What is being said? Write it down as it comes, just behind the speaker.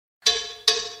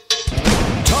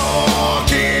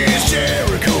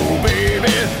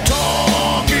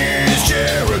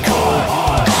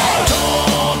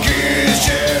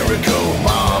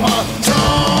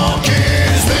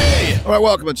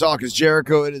welcome to Talk is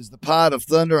Jericho. It is the pod of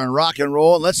thunder and rock and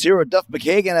roll. And let's hear what Duff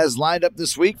McKagan has lined up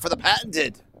this week for the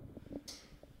patented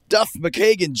Duff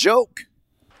McKagan joke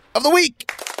of the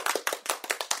week.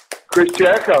 Chris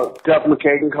Jericho, Duff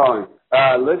McKagan calling.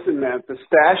 Listen, man,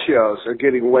 pistachios are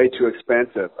getting way too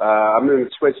expensive. I'm going to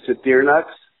switch to deer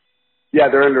nuts. Yeah,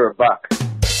 they're under $1.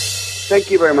 Thank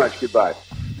you very much. Goodbye.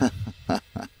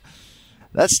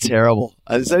 That's terrible.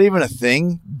 Is that even a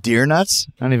thing? Deer nuts?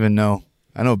 I don't even know.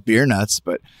 I know beer nuts,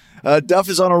 but Duff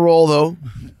is on a roll, though,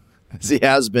 as he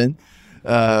has been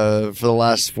for the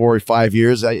last 4 or 5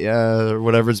 years, or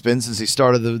whatever it's been since he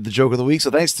started the joke of the week.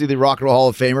 So thanks to the Rock and Roll Hall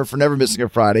of Famer for never missing a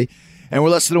Friday. And we're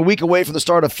less than a week away from the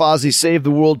start of Fozzy Save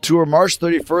the World Tour, March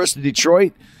 31st in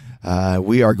Detroit.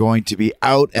 We are going to be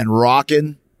out and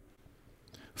rocking,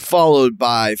 followed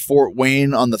by Fort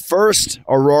Wayne on the 1st,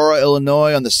 Aurora,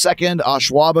 Illinois on the 2nd,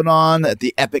 Ashwaubenon at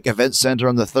the Epic Event Center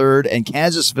on the 3rd, and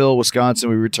Kansasville, Wisconsin.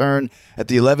 We return at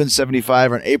the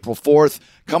 1175 on April 4th.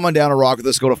 Come on down and rock with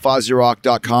us. Go to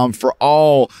FozzyRock.com for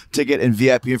all ticket and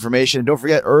VIP information. And don't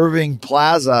forget, Irving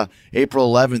Plaza,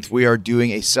 April 11th, we are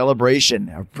doing a celebration,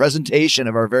 a presentation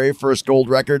of our very first gold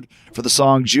record for the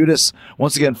song Judas.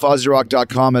 Once again,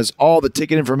 FozzyRock.com has all the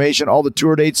ticket information, all the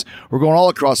tour dates. We're going all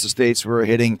across the states. We're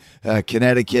hitting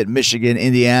Connecticut, Michigan,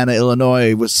 Indiana,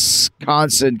 Illinois,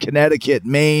 Wisconsin, Connecticut,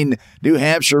 Maine, New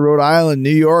Hampshire, Rhode Island, New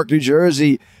York, New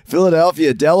Jersey,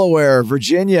 Philadelphia, Delaware,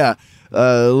 Virginia,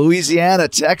 Louisiana,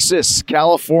 Texas,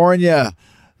 California,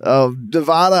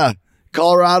 Nevada,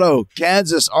 Colorado,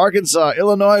 Kansas, Arkansas,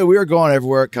 Illinois. We are going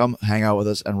everywhere. Come hang out with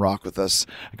us and rock with us.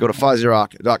 Go to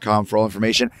FozzyRock.com for all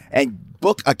information and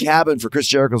book a cabin for Chris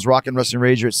Jericho's Rock and Wrestling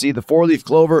Rager at Sea. The Four Leaf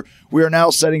Clover. We are now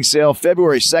setting sail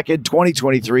February 2nd,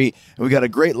 2023. And we got a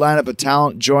great lineup of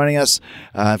talent joining us.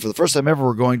 For the first time ever,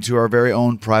 we're going to our very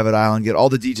own private island. Get all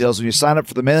the details when you sign up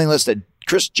for the mailing list at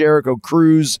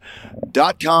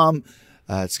ChrisJerichoCruise.com.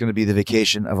 It's going to be the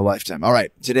vacation of a lifetime. All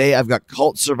right. Today, I've got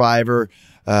cult survivor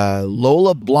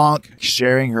Lola Blanc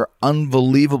sharing her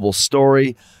unbelievable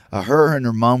story. Her and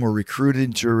her mom were recruited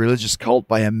into a religious cult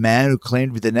by a man who claimed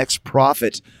to be the next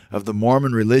prophet of the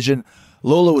Mormon religion.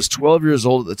 Lola was 12 years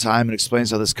old at the time and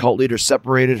explains how this cult leader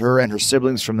separated her and her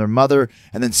siblings from their mother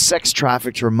and then sex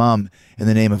trafficked her mom in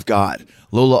the name of God.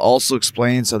 Lola also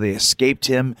explains how they escaped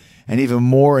him and even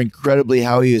more incredibly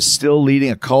how he is still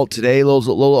leading a cult today.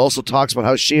 Lola also talks about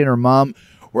how she and her mom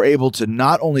were able to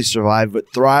not only survive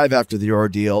but thrive after the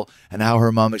ordeal, and how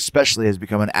her mom especially has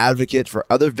become an advocate for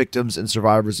other victims and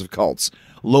survivors of cults.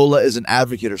 Lola is an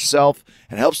advocate herself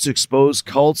and helps to expose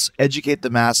cults, educate the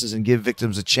masses, and give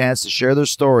victims a chance to share their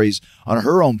stories on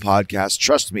her own podcast,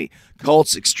 Trust Me,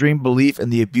 Cults, Extreme Belief,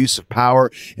 and the Abuse of Power.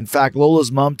 In fact,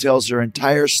 Lola's mom tells her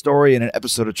entire story in an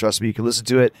episode of Trust Me. You can listen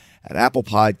to it at Apple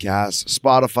Podcasts,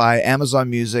 Spotify, Amazon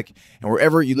Music, and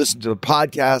wherever you listen to the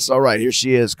podcasts. All right, here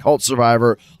she is, cult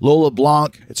survivor Lola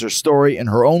Blanc. It's her story in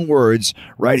her own words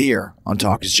right here on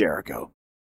Talk is Jericho.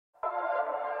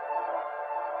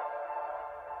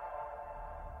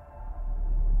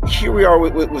 Here we are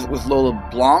with Lola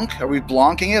Blanc. Are we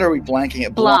blanking it or are we blanking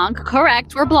it? Blanc,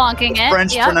 correct. We're blanking it.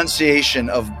 French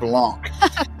pronunciation of Blanc.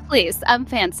 Please, I'm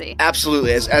fancy.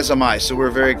 Absolutely, as am I. So we're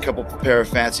a very couple pair of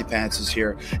fancy pantses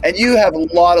here. And you have a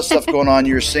lot of stuff going on.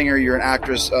 You're a singer, you're an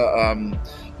actress,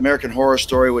 American Horror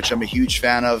Story, which I'm a huge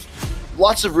fan of.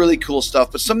 Lots of really cool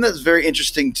stuff, but something that's very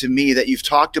interesting to me that you've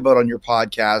talked about on your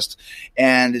podcast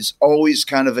and is always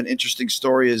kind of an interesting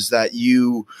story is that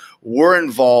you were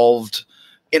involved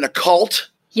in a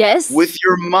cult. Yes. With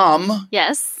your mom.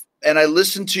 Yes. And I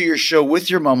listened to your show with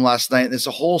your mom last night, and it's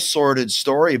a whole sordid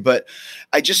story, but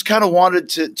I just kind of wanted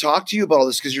to talk to you about all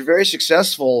this because you're very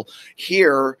successful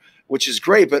here, which is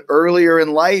great, but earlier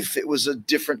in life, it was a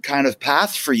different kind of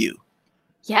path for you.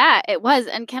 Yeah, it was.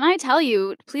 And can I tell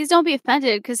you, please don't be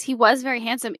offended because he was very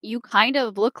handsome. You kind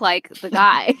of look like the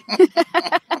guy.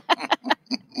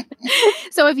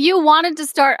 So if you wanted to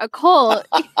start a cult,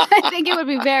 I think it would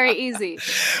be very easy.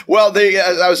 Well,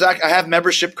 I have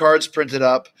membership cards printed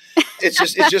up. It's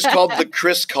just called the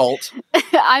Chris Cult.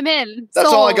 I'm in. That's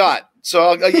Sold. all I got. So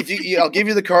I'll give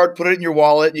you the card, put it in your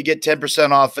wallet, and you get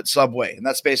 10% off at Subway. And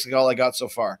that's basically all I got so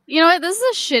far. You know what? This is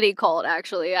a shitty cult,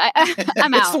 actually. I'm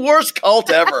out. It's the worst cult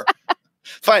ever.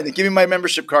 Fine, then give me my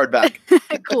membership card back.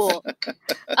 Cool.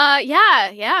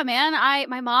 Yeah, man.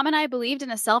 My mom and I believed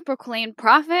in a self-proclaimed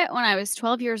prophet when I was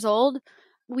 12 years old.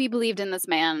 We believed in this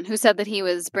man who said that he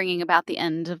was bringing about the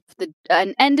end of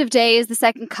days, the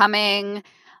second coming,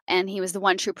 and he was the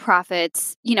one true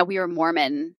prophet. You know, we were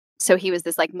Mormon, so he was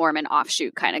this like Mormon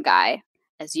offshoot kind of guy,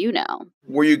 as you know.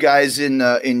 Were you guys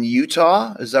in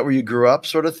Utah? Is that where you grew up,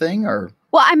 sort of thing, or?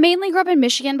 Well, I mainly grew up in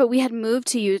Michigan, but we had moved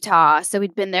to Utah, so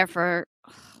we'd been there for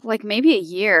like maybe a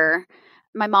year.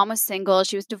 My mom was single.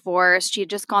 She was divorced. She had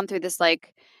just gone through this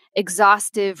like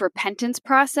exhaustive repentance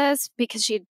process because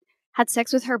she had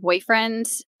sex with her boyfriend.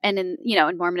 And in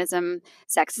Mormonism,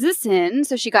 sex is a sin.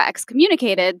 So she got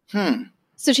excommunicated.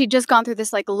 So she'd just gone through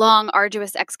this like long,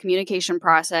 arduous excommunication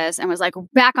process and was like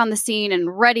back on the scene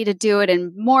and ready to do it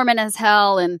and Mormon as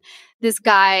hell. And this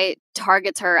guy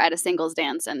targets her at a singles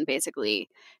dance and basically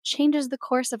changes the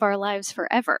course of our lives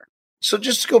forever. So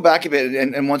just to go back a bit,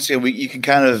 and once again, you can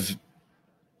kind of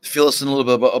fill us in a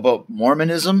little bit about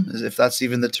Mormonism, if that's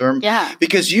even the term. Yeah.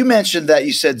 Because you mentioned that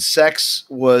you said sex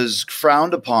was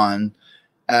frowned upon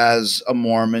as a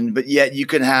Mormon, but yet you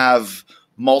can have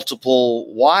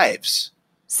multiple wives.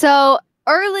 So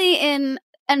early in,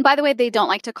 and by the way, they don't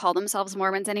like to call themselves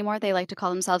Mormons anymore. They like to call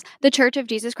themselves the Church of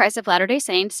Jesus Christ of Latter-day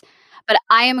Saints. But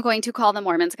I am going to call them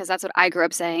Mormons because that's what I grew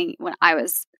up saying when I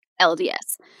was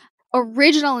LDS.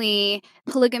 Originally,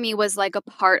 polygamy was like a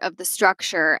part of the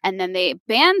structure. And then they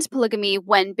banned polygamy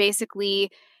when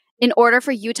basically, in order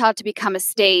for Utah to become a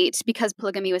state, because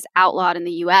polygamy was outlawed in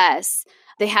the US,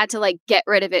 they had to like get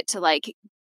rid of it to like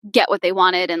get what they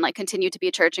wanted and like continue to be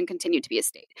a church and continue to be a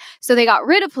state. So they got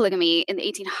rid of polygamy in the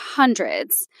 1800s.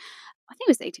 I think it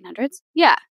was the 1800s.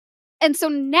 Yeah. And so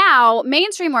now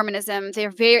mainstream Mormonism,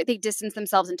 they distance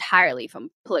themselves entirely from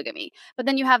polygamy. But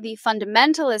then you have the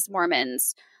fundamentalist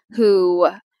Mormons who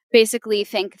basically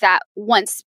think that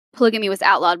once polygamy was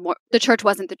outlawed, the church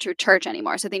wasn't the true church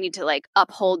anymore. So they need to like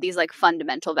uphold these like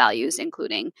fundamental values,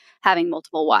 including having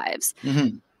multiple wives.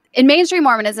 Mm-hmm. In mainstream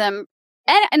Mormonism,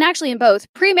 and actually in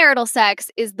both, premarital sex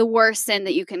is the worst sin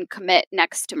that you can commit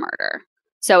next to murder.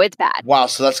 So it's bad. Wow.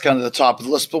 So that's kind of the top of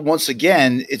the list. But once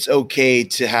again, it's okay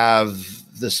to have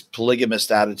this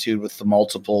polygamist attitude with the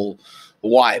multiple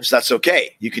wives. That's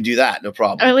okay. You can do that. No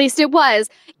problem. Or at least it was.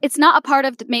 It's not a part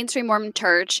of the mainstream Mormon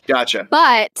church. Gotcha.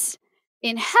 But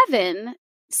in heaven,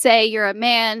 say you're a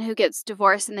man who gets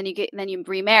divorced and then you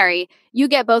remarry, you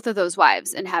get both of those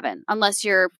wives in heaven, unless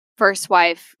your first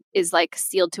wife is like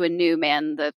sealed to a new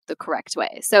man the correct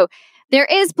way. So there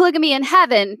is polygamy in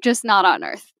heaven, just not on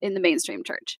earth in the mainstream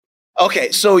church.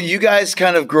 Okay, so you guys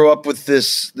kind of grew up with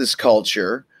this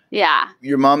culture. Yeah.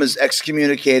 Your mom is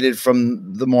excommunicated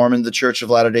from the the Church of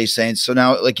Latter-day Saints. So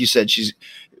now, like you said,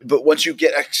 but once you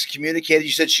get excommunicated,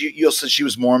 you said she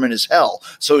was Mormon as hell.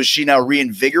 So is she now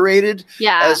reinvigorated?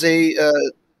 Yeah. As a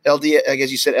LDS? I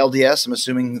guess you said LDS. I'm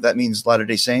assuming that means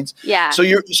Latter-day Saints. Yeah. So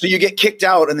you get kicked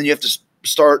out, and then you have to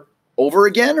start over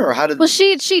again, or how did? Well,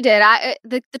 she did.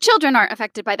 The children aren't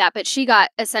affected by that, but she got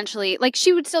essentially like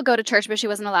she would still go to church, but she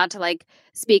wasn't allowed to like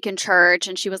speak in church,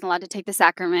 and she wasn't allowed to take the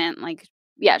sacrament. Like,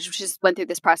 yeah, she just went through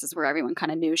this process where everyone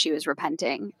kind of knew she was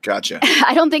repenting. Gotcha.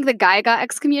 I don't think the guy got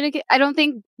excommunicated. I don't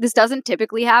think this doesn't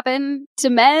typically happen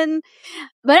to men,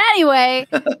 but anyway.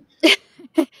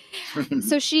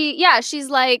 So she's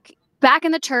like back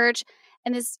in the church,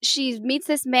 and she meets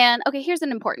this man. Okay, here's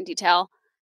an important detail.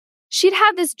 She'd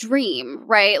had this dream,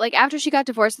 right? Like after she got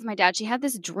divorced with my dad, she had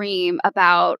this dream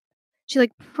she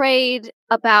like prayed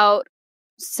about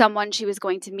someone she was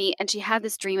going to meet. And she had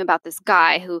this dream about this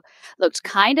guy who looked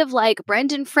kind of like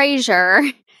Brendan Fraser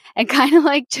and kind of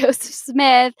like Joseph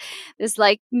Smith, this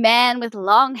like man with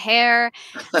long hair.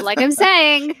 Like I'm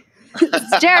saying,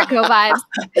 it's Jericho vibes.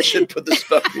 I should put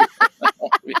this up here.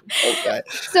 Okay.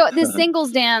 So this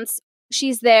singles dance,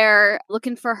 she's there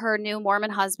looking for her new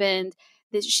Mormon husband.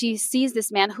 She sees this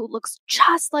man who looks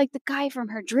just like the guy from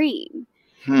her dream.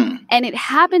 And it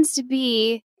happens to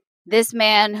be this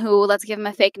man who, let's give him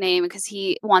a fake name because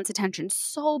he wants attention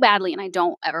so badly and I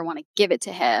don't ever want to give it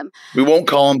to him. We won't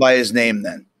call him by his name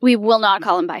then. We will not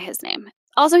call him by his name.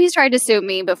 Also, he's tried to sue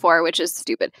me before, which is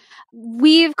stupid.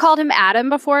 We've called him Adam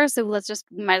before, so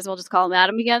might as well just call him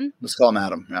Adam again. Let's call him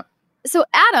Adam, yeah. So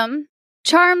Adam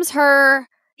charms her.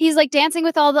 He's like dancing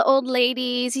with all the old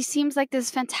ladies. He seems like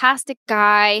this fantastic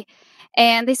guy.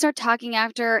 And they start talking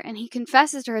after, and he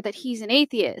confesses to her that he's an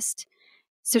atheist.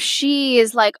 So she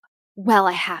is like, well,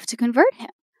 I have to convert him.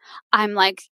 I'm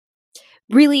like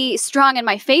really strong in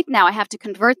my faith now. I have to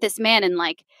convert this man, and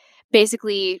like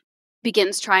basically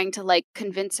begins trying to like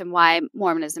convince him why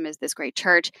Mormonism is this great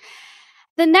church.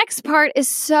 The next part is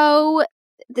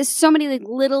there's so many like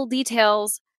little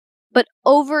details. But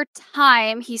over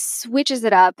time, he switches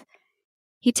it up.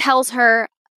 He tells her,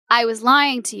 I was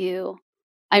lying to you.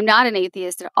 I'm not an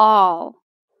atheist at all.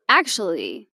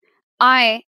 Actually,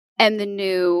 I am the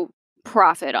new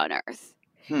prophet on earth.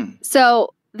 So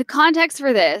the context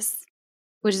for this,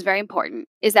 which is very important,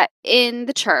 is that in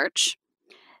the church,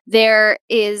 there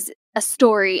is a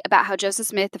story about how Joseph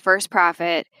Smith, the first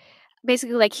prophet,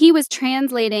 basically like he was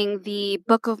translating the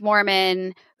Book of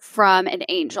Mormon from an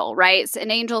angel, right? So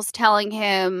an angel's telling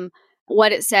him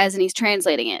what it says and he's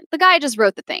translating it. The guy just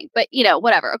wrote the thing, but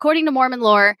whatever. According to Mormon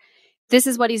lore, this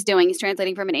is what he's doing. He's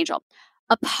translating from an angel.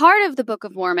 A part of the Book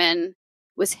of Mormon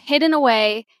was hidden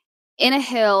away in a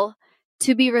hill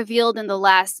to be revealed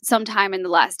sometime in the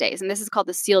last days. And this is called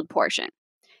the sealed portion.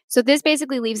 So this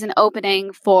basically leaves an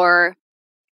opening for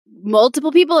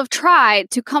multiple people have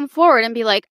tried to come forward and be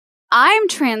like, I'm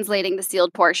translating the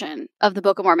sealed portion of the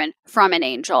Book of Mormon from an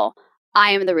angel.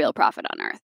 I am the real prophet on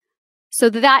earth. So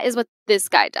that is what this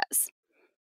guy does.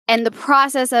 And the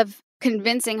process of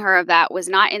convincing her of that was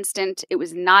not instant. It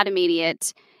was not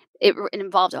immediate. It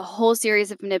involved a whole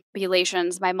series of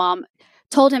manipulations. My mom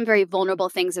told him very vulnerable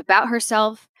things about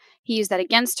herself. He used that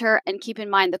against her. And keep in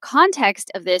mind, the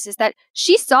context of this is that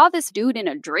she saw this dude in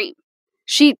a dream.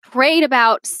 She prayed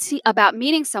about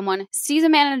meeting someone, sees a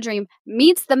man in a dream,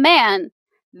 meets the man.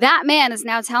 That man is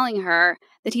now telling her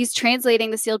that he's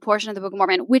translating the sealed portion of the Book of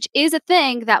Mormon, which is a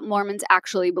thing that Mormons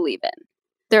actually believe in.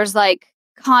 There's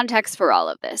context for all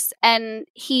of this. And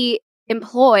he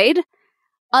employed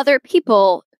other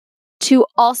people to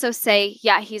also say,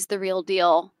 yeah, he's the real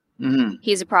deal. Mm-hmm.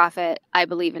 He's a prophet. I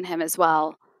believe in him as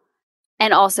well.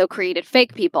 And also created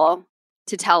fake people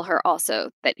to tell her also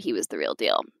that he was the real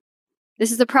deal.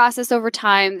 This is a process over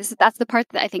time. That's the part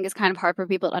that I think is kind of hard for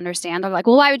people to understand. I'm like,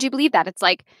 well, why would you believe that? It's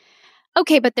like,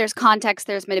 okay, but there's context,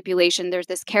 there's manipulation, there's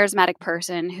this charismatic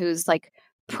person who's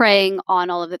preying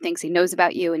on all of the things he knows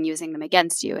about you and using them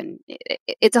against you. And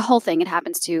it's a whole thing. It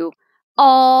happens to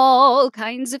all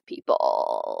kinds of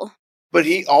people. But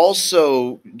he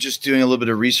also, just doing a little bit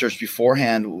of research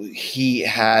beforehand, he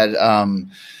had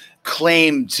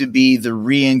claimed to be the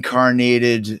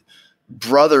reincarnated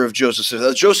brother of Joseph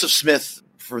Smith. Joseph Smith,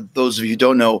 for those of you who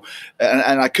don't know,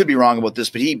 and I could be wrong about this,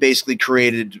 but he basically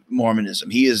created Mormonism.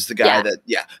 He is the guy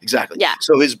exactly. Yeah.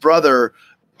 So his brother,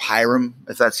 Hiram,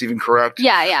 if that's even correct.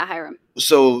 Yeah, Hiram.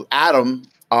 So Adam,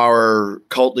 our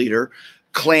cult leader,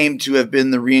 claimed to have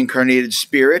been the reincarnated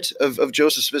spirit of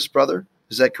Joseph Smith's brother.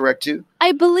 Is that correct too?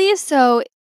 I believe so.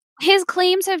 His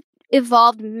claims have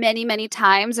evolved many, many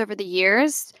times over the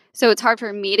years. So it's hard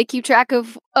for me to keep track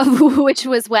of which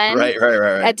was when. Right.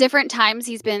 At different times,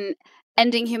 he's been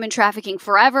ending human trafficking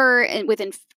forever and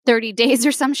within 30 days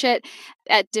or some shit.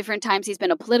 At different times, he's been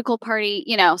a political party,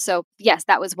 So yes,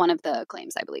 that was one of the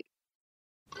claims, I believe.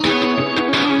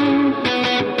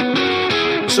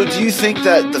 So do you think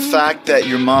that the fact that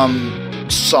your mom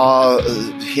saw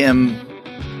him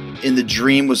in the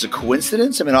dream was a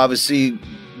coincidence? I mean, obviously,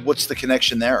 what's the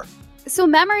connection there? So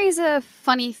memory is a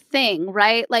funny thing,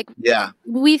 right?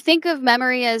 We think of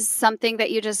memory as something that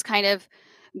you just kind of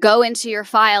go into your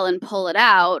file and pull it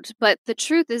out. But the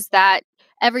truth is that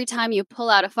every time you pull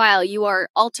out a file, you are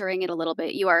altering it a little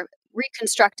bit. You are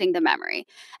reconstructing the memory.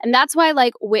 And that's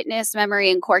why witness memory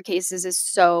in court cases is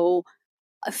so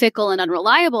fickle and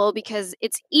unreliable, because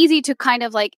it's easy to kind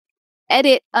of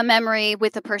edit a memory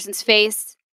with a person's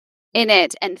face in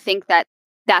it and think that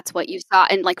that's what you saw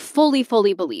and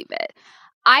fully believe it.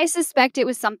 I suspect it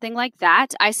was something like that.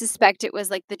 I suspect it was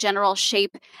the general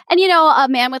shape. And, a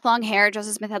man with long hair,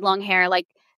 Joseph Smith had long hair,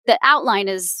 the outline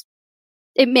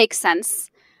it makes sense.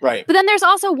 Right. But then there's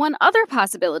also one other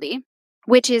possibility,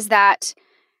 which is that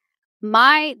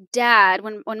my dad,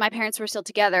 when my parents were still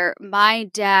together, my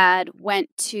dad went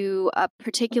to a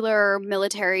particular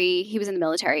military, he was in the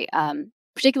military,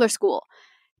 particular school.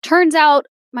 Turns out,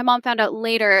 my mom found out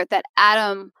later that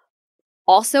Adam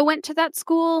also went to that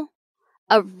school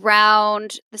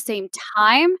around the same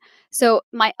time. So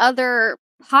my other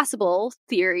possible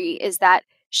theory is that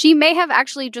she may have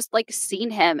actually just seen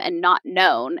him and not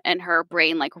known, and her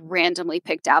brain randomly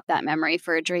picked out that memory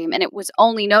for a dream. And it was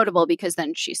only notable because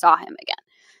then she saw him again.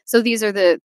 So these are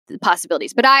the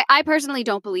possibilities. But I personally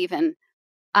don't believe in,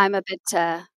 I'm a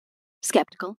bit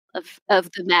skeptical of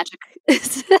the magic.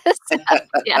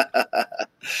 Yeah.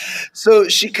 So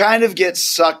she kind of gets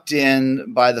sucked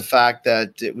in by the fact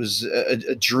that it was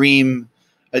a dreamy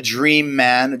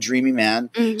man.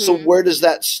 Mm-hmm. So where does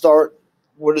that start?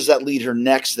 Where does that lead her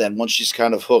next then, once she's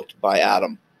kind of hooked by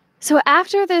Adam? So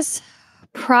after this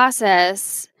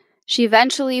process, she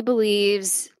eventually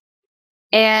believes,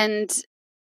 and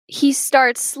he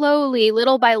starts slowly,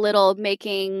 little by little,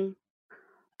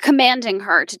 commanding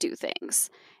her to do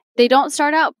things. They don't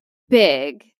start out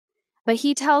big, but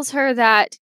he tells her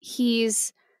that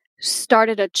he's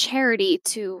started a charity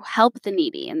to help the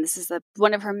needy. And this is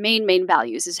one of her main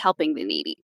values, is helping the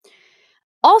needy.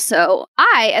 Also,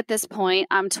 at this point,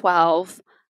 I'm 12.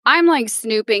 I'm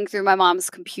snooping through my mom's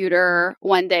computer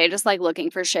one day, just looking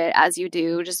for shit, as you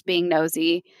do, just being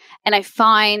nosy. And I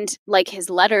find his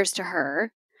letters to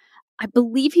her. I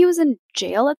believe he was in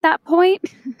jail at that point,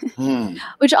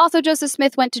 which also Joseph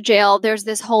Smith went to jail. There's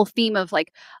this whole theme of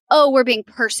like, oh, we're being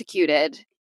persecuted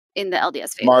in the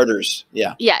LDS faith. Martyrs.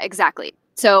 Yeah. Yeah, exactly.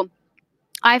 So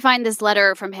I find this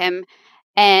letter from him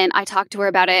and I talk to her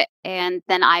about it. And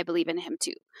then I believe in him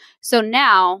too. So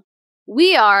now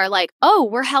we are like, oh,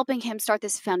 we're helping him start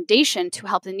this foundation to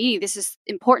help the needy. This is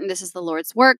important. This is the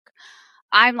Lord's work.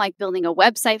 I'm like building a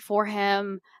website for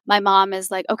him. My mom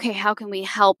is like, okay, how can we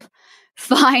help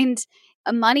find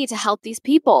money to help these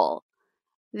people?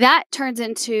 That turns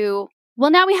into,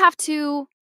 well, now we have to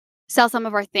sell some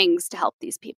of our things to help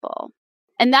these people.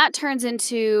 And that turns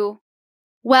into,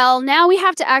 well, now we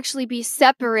have to actually be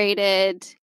separated.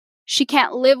 She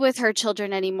can't live with her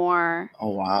children anymore. Oh,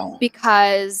 wow.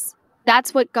 Because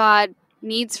that's what God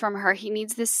needs from her. He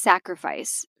needs this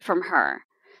sacrifice from her.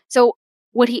 So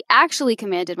what he actually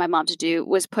commanded my mom to do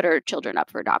was put her children up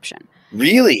for adoption.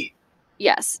 Really?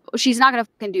 Yes. She's not going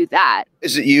to fucking do that.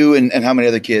 Is it you and how many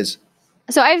other kids?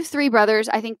 So I have 3 brothers.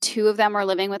 I think 2 of them were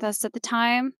living with us at the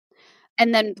time.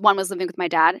 And then one was living with my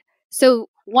dad. So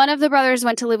one of the brothers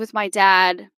went to live with my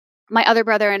dad. My other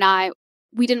brother and I,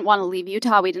 we didn't want to leave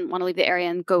Utah. We didn't want to leave the area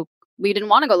and go. We didn't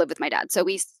want to go live with my dad. So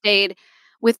we stayed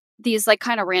with these like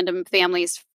kind of random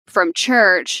families from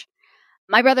church.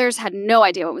 My brothers had no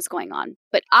idea what was going on.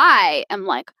 But I am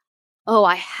like, oh,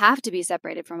 I have to be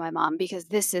separated from my mom because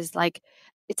this is like,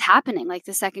 it's happening. Like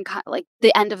like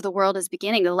the end of the world is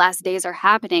beginning. The last days are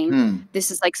happening.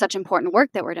 This is like such important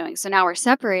work that we're doing. So now we're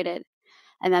separated.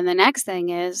 And then the next thing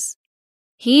is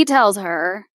he tells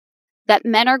her that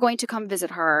men are going to come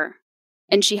visit her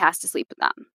and she has to sleep with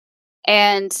them.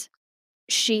 And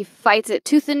she fights it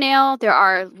tooth and nail.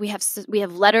 We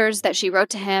have letters that she wrote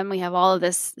to him. We have all of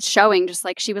this showing just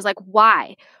like she was like,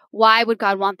 why? Why would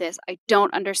God want this? I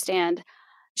don't understand.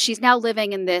 She's now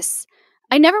living in this.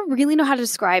 I never really know how to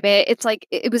describe it. It's like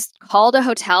it was called a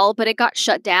hotel, but it got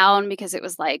shut down because it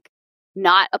was like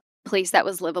not a place that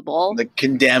was livable. Like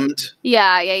condemned.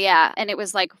 Yeah. And it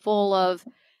was like full of,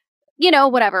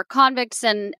 whatever, convicts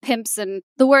and pimps and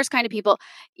the worst kind of people.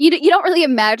 You don't really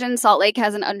imagine Salt Lake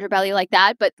has an underbelly like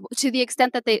that, but to the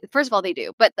extent that first of all, they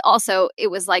do, but also it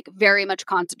was like very much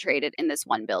concentrated in this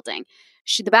one building.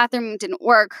 The bathroom didn't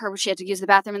work. She had to use the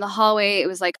bathroom in the hallway. It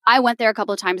was like, I went there a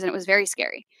couple of times and it was very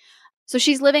scary. So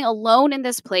she's living alone in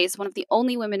this place, one of the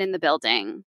only women in the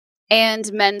building,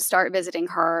 and men start visiting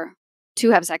her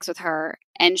to have sex with her,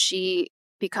 and she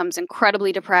becomes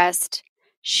incredibly depressed.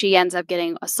 She ends up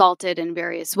getting assaulted in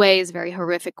various ways, very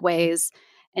horrific ways,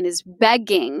 and is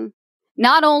begging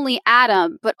not only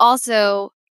Adam, but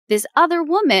also this other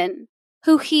woman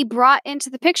who he brought into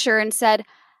the picture and said,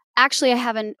 actually,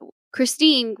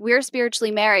 Christine, we're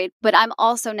spiritually married, but I'm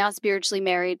also now spiritually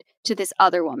married to this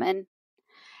other woman.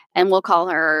 And we'll call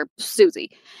her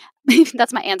Susie.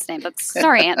 That's my aunt's name.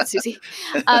 Sorry, Aunt Susie.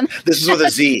 This is with a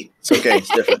Z. It's okay. It's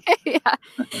different. Yeah.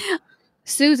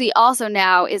 Susie also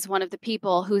now is one of the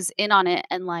people who's in on it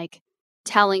and like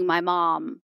telling my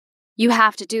mom, you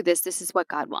have to do this. This is what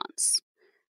God wants.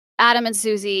 Adam and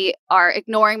Susie are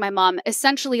ignoring my mom,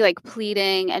 essentially like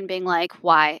pleading and being like,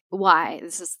 why?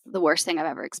 This is the worst thing I've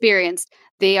ever experienced.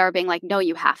 They are being like, no,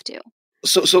 you have to.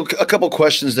 So a couple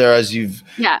questions there as you've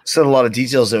said a lot of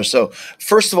details there. So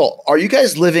first of all, are you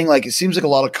guys living like, it seems like a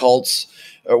lot of cults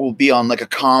will be on like a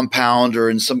compound or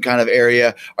in some kind of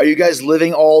area. Are you guys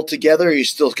living all together or are you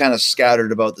still kind of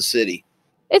scattered about the city?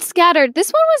 It's scattered.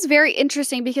 This one was very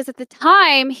interesting because at the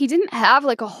time he didn't have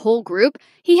like a whole group.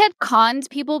 He had conned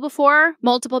people before,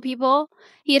 multiple people.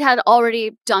 He had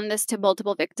already done this to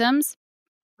multiple victims,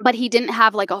 but he didn't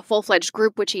have like a full-fledged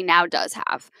group, which he now does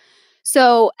have.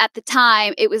 So at the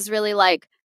time, it was really like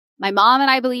my mom and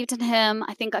I believed in him.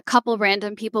 I think a couple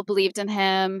random people believed in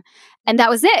him. And that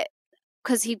was it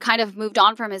because he'd kind of moved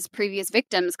on from his previous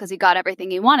victims because he got everything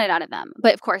he wanted out of them.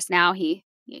 But of course, now he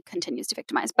continues to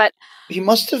victimize. But he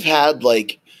must have had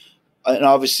like, and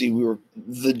obviously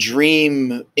the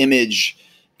dream image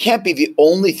can't be the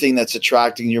only thing that's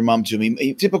attracting your mom to him.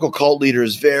 A typical cult leader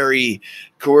is very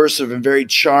coercive and very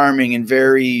charming and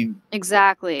very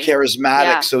charismatic.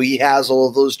 Yeah. So he has all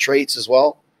of those traits as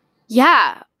well.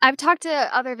 Yeah. I've talked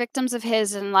to other victims of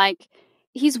his and like,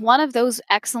 he's one of those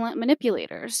excellent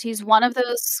manipulators. He's one of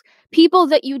those people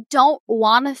that you don't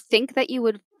want to think that you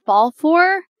would fall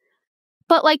for,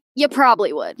 but like you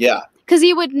probably would. Yeah. Because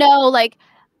you would know like,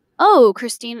 oh,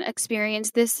 Christine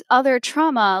experienced this other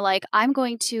trauma. Like, I'm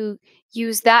going to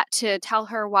use that to tell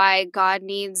her why God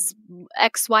needs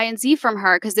X, Y, and Z from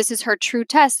her, because this is her true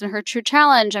test and her true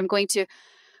challenge. I'm going to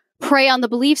prey on the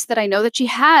beliefs that I know that she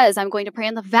has. I'm going to prey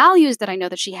on the values that I know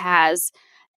that she has.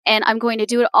 And I'm going to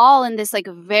do it all in this, like,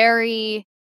 very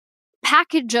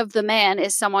package of the man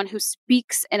is someone who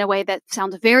speaks in a way that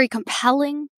sounds very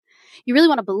compelling. You really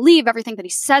want to believe everything that he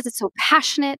says. It's so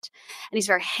passionate, and he's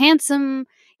very handsome.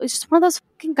 He's just one of those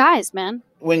fucking guys, man.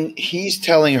 When he's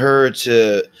telling her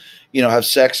to, have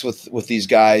sex with these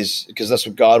guys because that's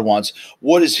what God wants,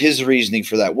 what is his reasoning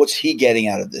for that? What's he getting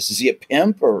out of this? Is he a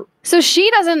pimp or? So she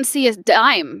doesn't see a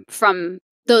dime from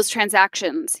those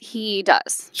transactions. He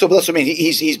does. So that's what I mean.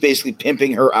 He's basically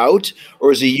pimping her out,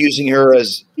 or is he using her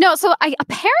as? No. So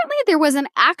apparently there was an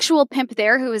actual pimp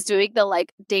there who was doing the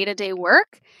day-to-day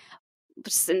work,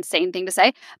 which is an insane thing to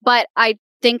say. But I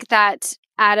think that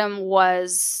Adam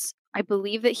I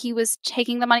believe that he was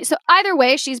taking the money. So either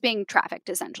way, she's being trafficked,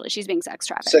 essentially. She's being sex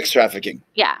trafficked. Sex trafficking.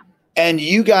 Yeah. And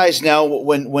you guys now,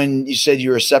 when you said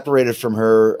you were separated from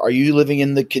her, are you living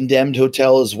in the condemned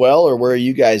hotel as well, or where are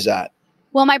you guys at?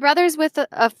 Well, my brother's with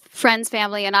a friend's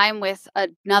family, and I'm with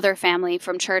another family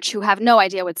from church who have no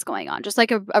idea what's going on, just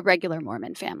like a regular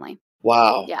Mormon family.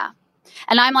 Wow. Yeah.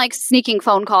 And I'm sneaking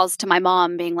phone calls to my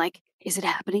mom being like, is it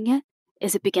happening yet?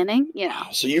 Is it beginning?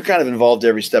 So you're kind of involved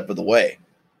every step of the way.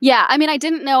 Yeah. I mean, I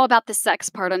didn't know about the sex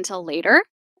part until later,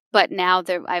 but now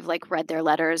I've read their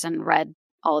letters and read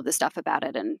all of the stuff about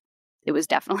it, and it was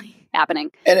definitely happening.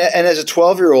 And as a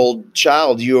 12-year-old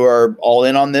child, you are all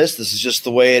in on this. This is just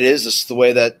the way it is. This is the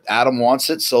way that Adam wants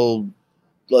it. So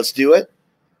let's do it.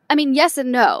 I mean, yes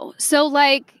and no. So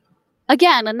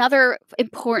again, another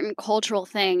important cultural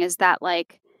thing is that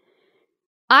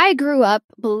I grew up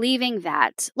believing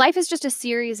that life is just a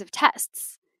series of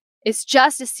tests. It's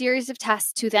just a series of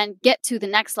tests to then get to the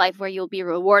next life where you'll be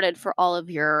rewarded for all of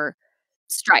your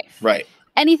strife. Right.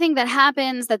 Anything that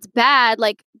happens that's bad,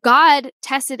 God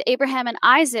tested Abraham and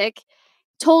Isaac,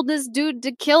 told this dude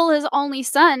to kill his only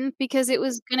son because it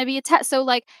was going to be a test. So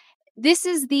this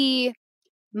is the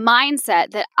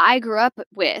mindset that I grew up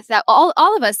with, that all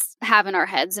of us have in our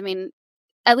heads. I mean,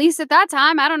 at least at that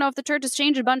time, I don't know if the church has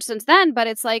changed a bunch since then, but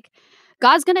it's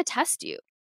God's going to test you.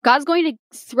 God's going to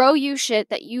throw you shit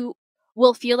that you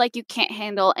will feel like you can't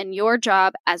handle. And your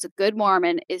job as a good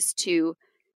Mormon is to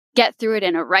get through it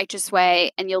in a righteous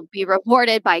way, and you'll be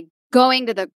rewarded by going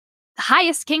to the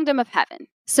highest kingdom of heaven.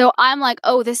 So I'm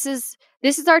oh, this is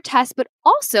our test. But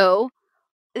also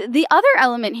the other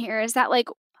element here is that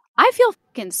I feel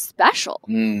fucking special.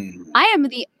 I am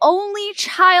the only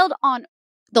child on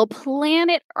the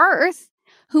planet Earth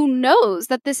who knows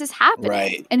that this is happening,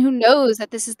 right, and who knows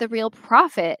that this is the real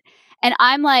prophet. And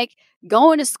I'm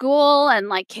going to school,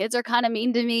 and kids are kind of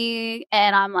mean to me,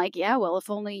 and I'm yeah, well, if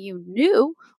only you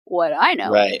knew what I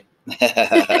know. Right.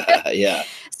 Yeah.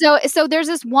 So there's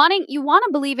this you want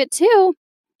to believe it too.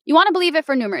 You want to believe it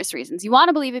for numerous reasons. You want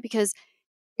to believe it because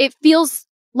it feels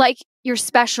like you're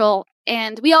special,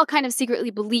 and we all kind of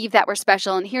secretly believe that we're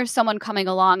special. And here's someone coming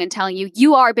along and telling you,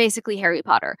 you are basically Harry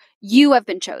Potter. You have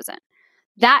been chosen.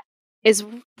 That is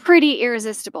pretty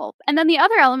irresistible. And then the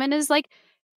other element is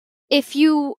if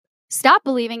you stop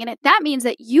believing in it, that means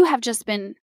that you have just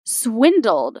been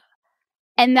swindled,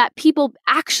 and that people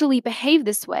actually behave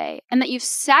this way, and that you've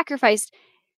sacrificed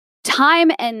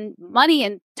time and money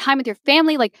and time with your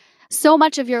family, so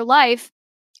much of your life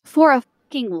for a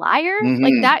fucking liar.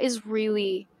 Mm-hmm. That is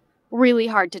really, really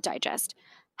hard to digest.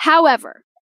 However,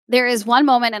 there is one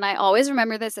moment, and I always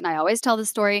remember this, and I always tell the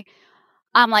story.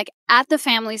 I'm at the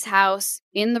family's house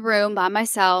in the room by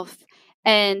myself.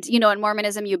 And, in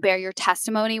Mormonism, you bear your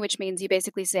testimony, which means you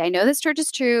basically say, I know this church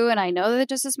is true, and I know that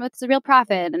Joseph Smith is a real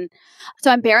prophet. And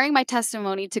so I'm bearing my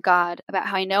testimony to God about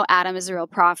how I know Adam is a real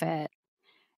prophet.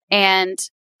 And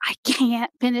I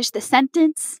can't finish the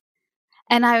sentence.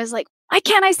 And I was why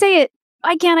can't I say it?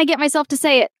 Why can't I get myself to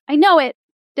say it? I know it,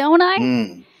 don't I?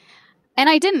 And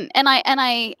I didn't. And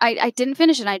I didn't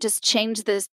finish it. I just changed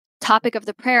the topic of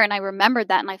the prayer, and I remembered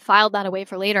that, and I filed that away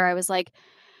for later. I was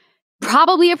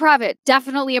probably a prophet,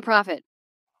 definitely a prophet.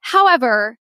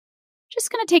 However,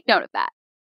 just going to take note of that.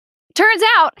 Turns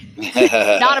out,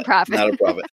 not a prophet. Not a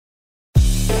prophet.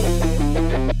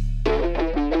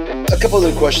 A couple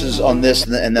other questions on this,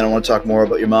 and then I want to talk more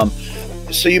about your mom.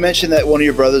 So you mentioned that one of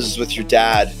your brothers is with your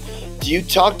dad. Do you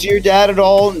talk to your dad at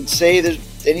all and say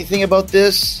there's anything about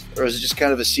this? Or is it just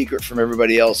kind of a secret from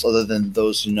everybody else other than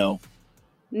those who know?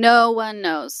 No one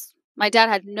knows. My dad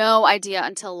had no idea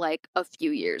until a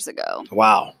few years ago.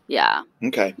 Wow. Yeah.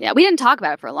 Okay. Yeah, we didn't talk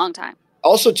about it for a long time.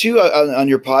 Also, too, on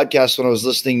your podcast, when I was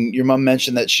listening, your mom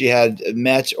mentioned that she had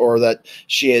met or that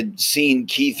she had seen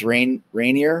Keith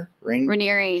Raniere,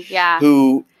 yeah.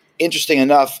 Who, interesting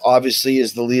enough, obviously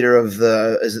is the leader of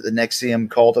the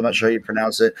NXIVM cult. I'm not sure how you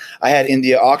pronounce it. I had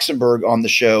India Oxenberg on the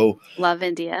show. Love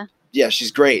India. Yeah,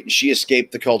 she's great. She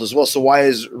escaped the cult as well. So why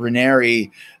is Rhaenyra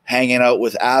hanging out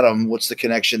with Adam? What's the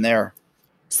connection there?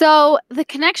 So the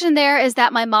connection there is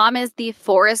that my mom is the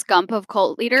Forrest Gump of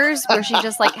cult leaders, where she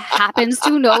just like happens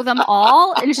to know them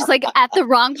all, and she's like at the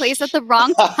wrong place at the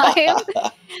wrong time.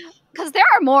 Because there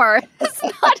are more. It's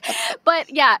not,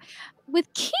 but yeah,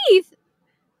 with Keith,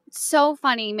 it's so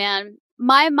funny, man.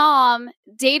 My mom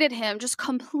dated him just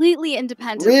completely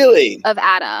independently Really? of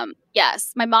Adam.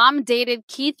 Yes, my mom dated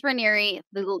Keith Raniere,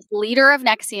 the leader of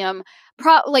NXIVM,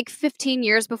 like 15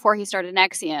 years before he started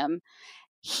NXIVM.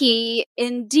 He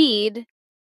indeed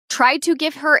tried to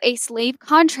give her a slave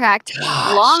contract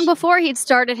long before he'd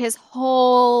started his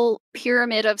whole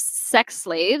pyramid of sex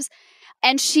slaves.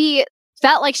 And she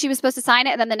felt like she was supposed to sign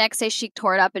it. And then the next day she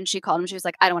tore it up and she called him. She was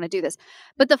like, I don't want to do this.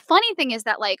 But the funny thing is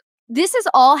that like, this is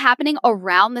all happening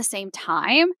around the same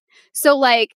time. So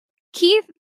like Keith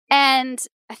and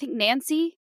I think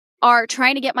Nancy are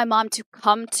trying to get my mom to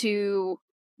come to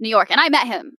New York. And I met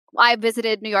him. I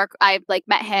visited New York. I like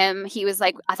met him. He was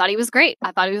like, I thought he was great.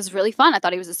 I thought he was really fun. I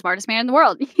thought he was the smartest man in the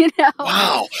world, you know?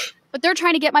 Wow. But they're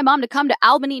trying to get my mom to come to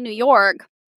Albany, New York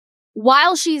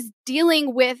while she's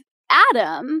dealing with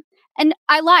Adam. And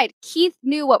I lied. Keith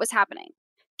knew what was happening.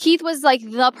 Keith was like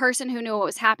the person who knew what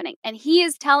was happening. And he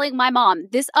is telling my mom,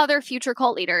 this other future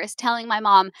cult leader is telling my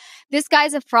mom, this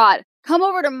guy's a fraud. Come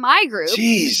over to my group.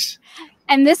 Jeez.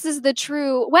 And this is the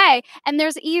true way. And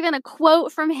there's even a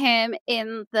quote from him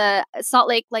in the Salt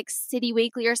Lake like City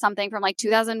Weekly or something from like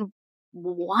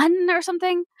 2001 or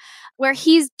something, where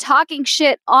he's talking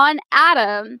shit on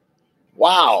Adam.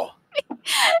 Wow.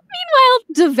 Meanwhile,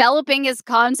 developing his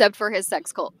concept for his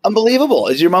sex cult. Unbelievable.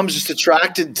 Is your mom just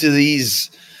attracted to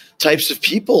these types of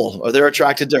people, or they're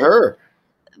attracted to her?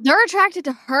 They're attracted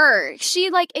to her. She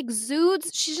like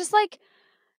exudes. She's just like,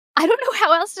 I don't know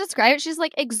how else to describe it. She's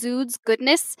like exudes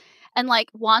goodness and like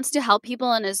wants to help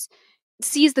people and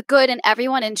sees the good in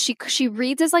everyone. And she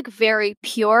reads as like very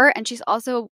pure, and she's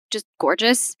also just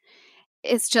gorgeous.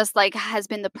 It's just like has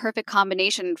been the perfect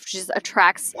combination. She just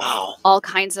attracts all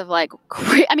kinds of like,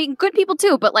 good people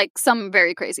too, but like some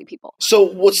very crazy people. So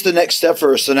what's the next step for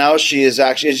her? So now she is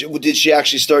actually, did she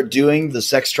actually start doing the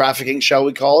sex trafficking, shall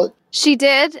we call it? She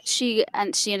did. She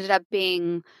ended up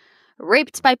being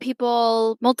raped by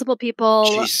people, multiple people.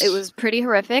 Jeez. It was pretty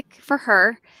horrific for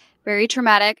her, very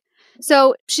traumatic.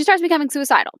 So she starts becoming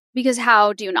suicidal because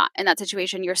how do you not in that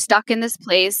situation? You're stuck in this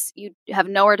place. You have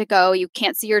nowhere to go. You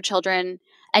can't see your children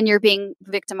and you're being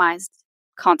victimized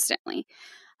constantly.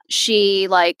 She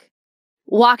like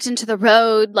walked into the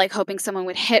road, like hoping someone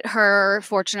would hit her.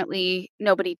 Fortunately,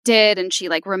 nobody did. And she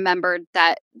like remembered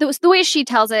that the way she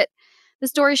tells it. The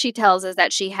story she tells is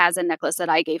that she has a necklace that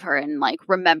I gave her and like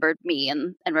remembered me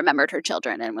and remembered her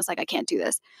children and was like, I can't do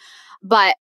this.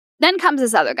 But then comes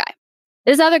this other guy.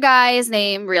 This other guy's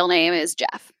real name is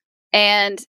Jeff.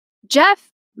 And Jeff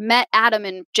met Adam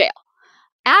in jail.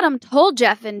 Adam told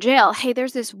Jeff in jail, hey,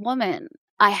 there's this woman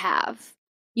I have.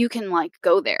 You can like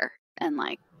go there and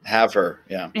like have her.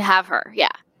 Yeah. Have her. Yeah.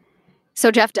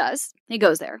 So Jeff does. He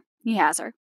goes there. He has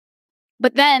her.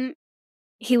 But then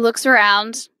he looks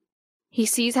around. He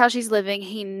sees how she's living.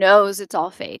 He knows it's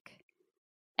all fake.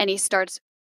 And he starts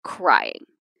crying.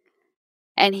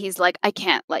 And he's like, I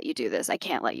can't let you do this. I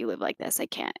can't let you live like this. I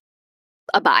can't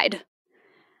abide.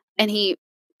 And he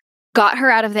got her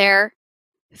out of there,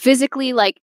 physically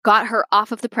like got her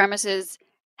off of the premises,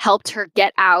 helped her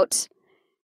get out.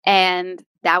 And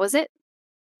that was it.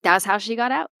 That was how she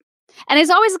got out. And it's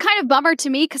always a kind of bummer to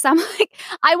me because I'm like,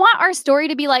 I want our story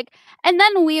to be like, and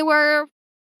then we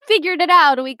figured it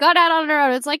out. We got out on our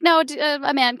own. It's like, no,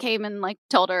 a man came and like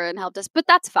told her and helped us. But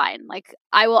that's fine. Like,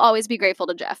 I will always be grateful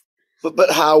to Jeff.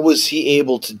 But how was he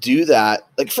able to do that?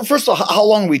 Like, first of all, how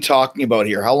long are we talking about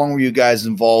here? How long were you guys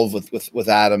involved with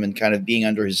Adam and kind of being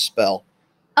under his spell?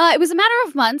 It was a matter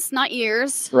of months, not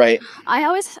years. Right.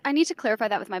 I need to clarify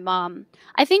that with my mom.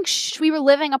 I think we were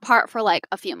living apart for like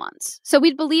a few months. So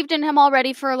we'd believed in him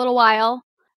already for a little while,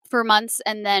 for months,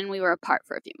 and then we were apart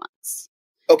for a few months.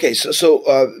 Okay, so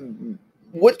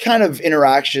what kind of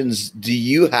interactions do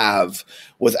you have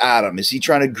with Adam? Is he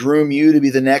trying to groom you to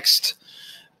be the next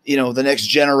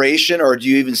generation, or do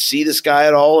you even see this guy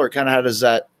at all, or kind of how does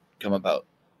that come about?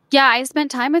 Yeah, I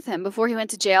spent time with him before he went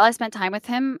to jail. I spent time with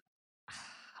him.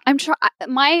 I'm sure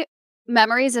my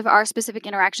memories of our specific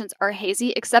interactions are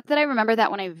hazy, except that I remember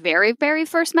that when I very, very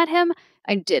first met him,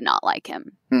 I did not like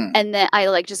him. And then I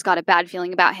like just got a bad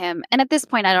feeling about him. And at this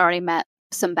point, I'd already met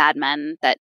some bad men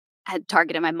that had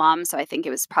targeted my mom. So I think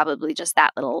it was probably just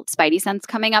that little spidey sense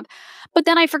coming up. But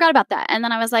then I forgot about that. And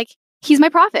then I was like, he's my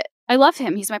prophet. I love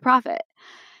him. He's my prophet.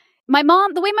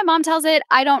 the way my mom tells it,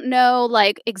 I don't know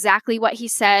like exactly what he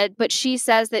said, but she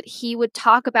says that he would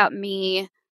talk about me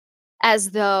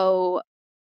as though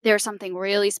there's something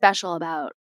really special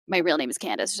about my real name is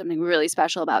Candace, or something really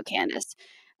special about Candace,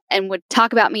 and would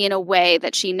talk about me in a way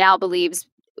that she now believes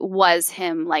was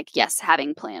him, like, yes,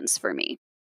 having plans for me.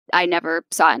 I never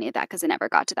saw any of that because it never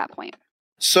got to that point.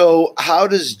 So how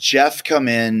does Jeff come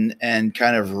in and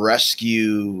kind of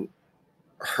rescue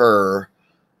her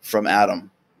from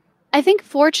Adam? I think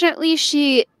fortunately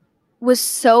she was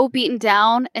so beaten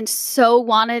down and so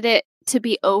wanted it to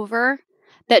be over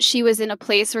that she was in a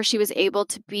place where she was able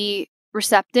to be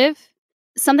receptive.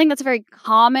 Something that's very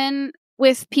common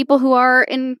with people who are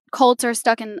in cults or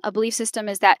stuck in a belief system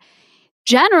is that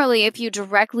generally, if you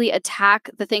directly attack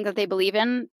the thing that they believe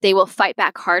in, they will fight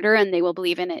back harder and they will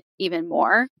believe in it even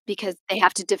more because they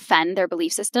have to defend their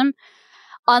belief system.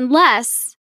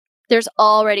 Unless there's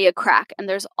already a crack and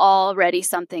there's already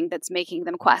something that's making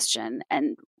them question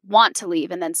and want to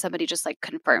leave. And then somebody just like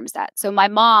confirms that. So my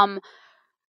mom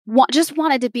just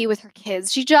wanted to be with her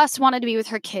kids. She just wanted to be with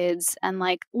her kids and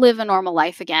like live a normal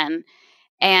life again,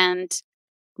 and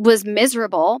was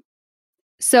miserable.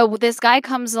 So this guy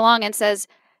comes along and says,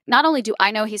 not only do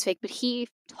I know he's fake, but he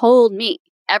told me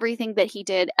everything that he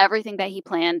did, everything that he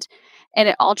planned, and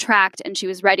it all tracked, and she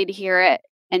was ready to hear it,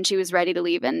 and she was ready to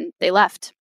leave, and they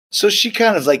left. So she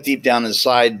kind of like deep down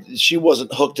inside, she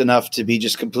wasn't hooked enough to be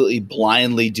just completely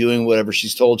blindly doing whatever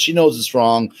she's told. She knows it's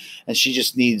wrong, and she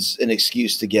just needs an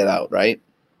excuse to get out, right?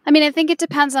 I mean, I think it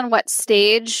depends on what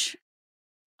stage,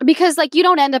 because like you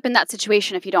don't end up in that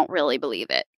situation if you don't really believe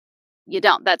it. You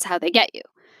don't. That's how they get you.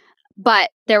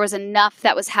 But there was enough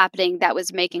that was happening that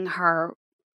was making her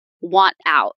want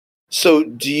out. So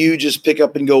do you just pick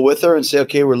up and go with her and say,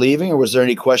 okay, we're leaving? Or was there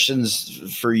any questions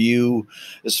for you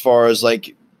as far as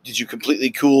like, did you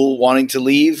completely cool wanting to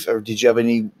leave? Or did you have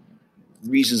any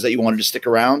reasons that you wanted to stick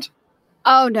around?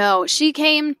 Oh, no. She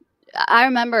came. I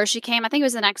remember she came, I think it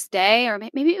was the next day, or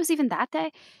maybe it was even that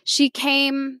day. She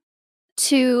came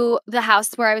to the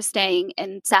house where I was staying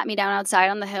and sat me down outside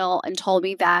on the hill and told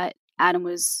me that Adam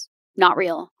was not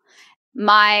real.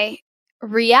 My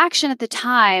reaction at the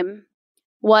time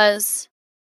was,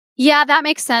 yeah, that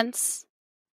makes sense.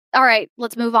 All right,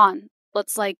 let's move on.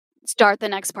 Let's like start the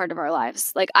next part of our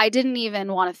lives. Like I didn't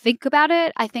even want to think about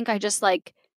it. I think I just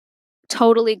like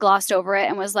totally glossed over it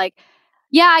and was like,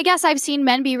 yeah, I guess I've seen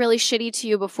men be really shitty to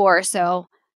you before, so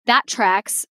that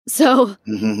tracks. So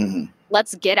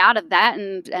let's get out of that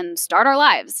and start our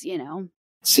lives, you know.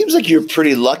 Seems like you're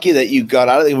pretty lucky that you got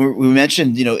out of it. We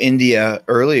mentioned, India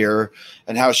earlier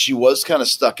and how she was kind of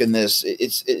stuck in this.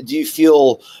 Do you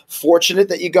feel fortunate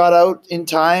that you got out in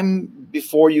time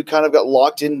before you kind of got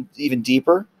locked in even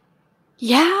deeper?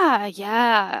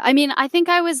 Yeah. I mean, I think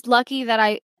I was lucky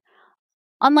that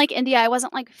unlike India, I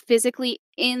wasn't like physically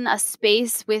in a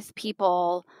space with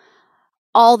people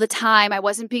all the time. I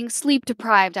wasn't being sleep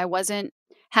deprived. I wasn't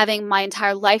having my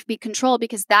entire life be controlled,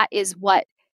 because that is what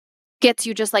gets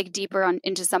you just like deeper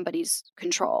into somebody's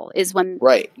control, is when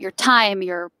your time,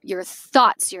 your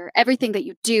thoughts, your everything that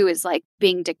you do is like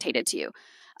being dictated to you.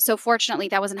 So fortunately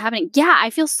that wasn't happening. Yeah, I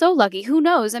feel so lucky. Who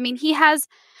knows? I mean,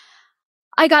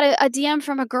 I got a DM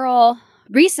from a girl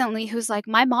recently who's like,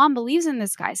 my mom believes in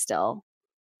this guy still.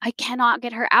 I cannot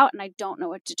get her out and I don't know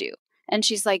what to do. And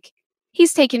she's like,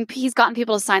 he's gotten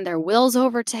people to sign their wills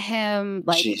over to him.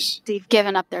 Like they've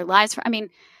given up their lives for, I mean,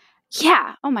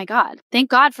 yeah. Oh my God. Thank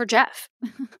God for Jeff.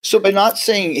 So by not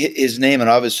saying his name, and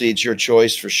obviously it's your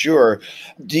choice for sure,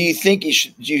 do you think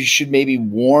you should maybe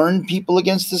warn people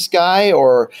against this guy?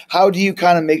 Or how do you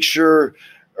kind of make sure,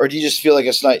 or do you just feel like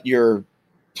it's not your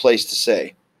place to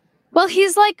say? Well,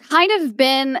 he's like kind of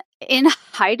been in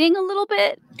hiding a little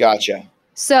bit. Gotcha.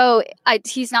 So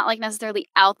he's not like necessarily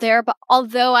out there, but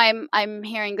although I'm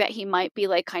hearing that he might be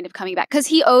like kind of coming back, because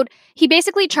he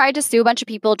basically tried to sue a bunch of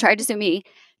people, tried to sue me,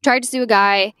 tried to sue a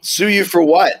guy. Sue you for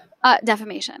what?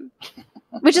 Defamation.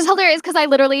 Which is hilarious because I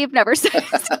literally have never said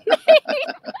his name.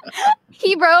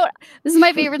 He wrote, this is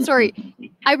my favorite story.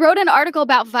 I wrote an article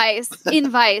about in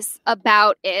Vice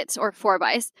about it, or for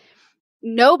Vice.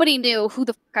 Nobody knew who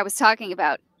the fuck I was talking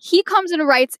about. He comes and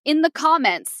writes in the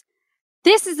comments,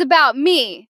 "This is about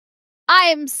me. I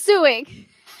am suing."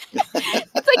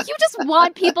 It's like, you just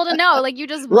want people to know. Like, you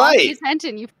just want the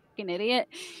attention, you fucking idiot.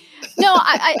 No,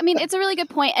 I mean, it's a really good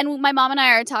point. And my mom and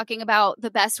I are talking about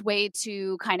the best way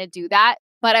to kind of do that.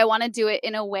 But I want to do it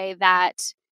in a way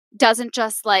that doesn't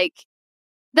just like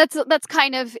that's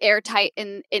kind of airtight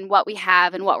in what we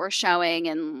have and what we're showing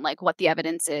and like what the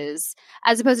evidence is,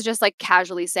 as opposed to just like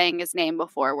casually saying his name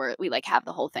before we like have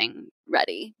the whole thing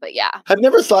ready. But yeah, I've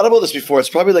never thought about this before. It's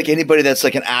probably like anybody that's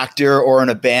like an actor or in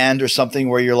a band or something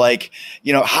where you're like,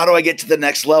 how do I get to the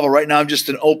next level? Right now, I'm just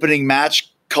an opening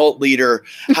match cult leader.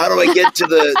 How do I get to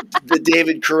the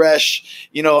David Koresh?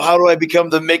 How do I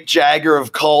become the Mick Jagger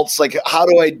of cults? Like, how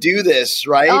do I do this?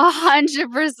 Right?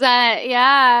 100%.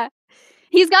 Yeah.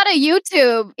 He's got a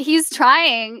YouTube. He's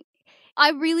trying.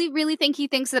 I really, really think he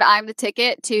thinks that I'm the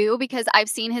ticket too, because I've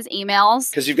seen his emails.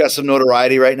 Because you've got some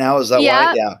notoriety right now. Is that why?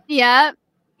 Yeah. Yeah.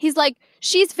 He's like,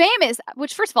 she's famous,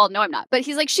 which first of all, no, I'm not. But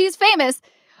he's like, she's famous.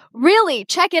 Really?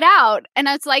 Check it out. And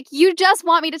it's like, you just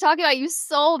want me to talk about you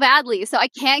so badly. So I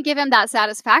can't give him that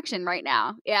satisfaction right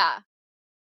now. Yeah.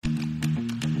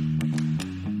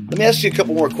 Let me ask you a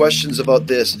couple more questions about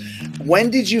this. When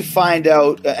did you find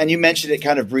out, and you mentioned it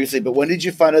kind of briefly, but when did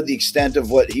you find out the extent of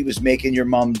what he was making your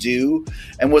mom do?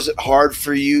 And was it hard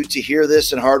for you to hear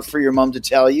this and hard for your mom to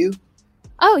tell you?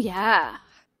 Oh, yeah.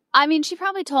 I mean, she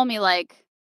probably told me like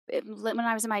when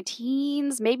I was in my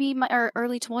teens, maybe or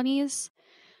early 20s.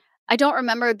 I don't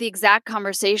remember the exact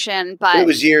conversation, but it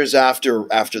was years after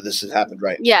this had happened,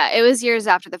 right? Yeah, it was years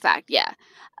after the fact. Yeah.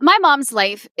 My mom's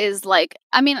life is like,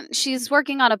 I mean, she's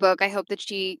working on a book. I hope that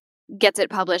she gets it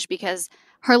published because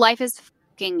her life is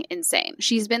fucking insane.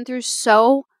 She's been through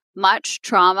so much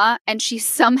trauma and she's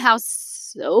somehow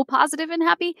so positive and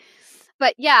happy.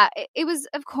 But yeah, it was,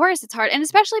 of course, it's hard. And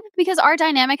especially because our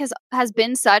dynamic has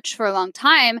been such for a long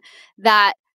time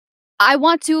that I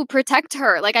want to protect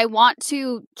her. Like, I want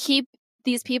to keep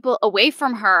these people away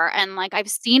from her. And like, I've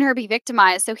seen her be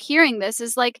victimized. So hearing this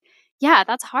is like, yeah,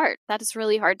 that's hard. That is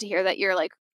really hard to hear that your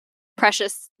like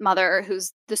precious mother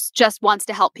who's this just wants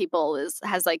to help people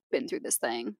has like been through this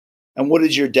thing. And what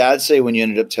did your dad say when you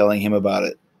ended up telling him about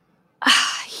it?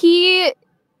 He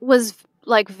was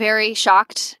like very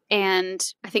shocked and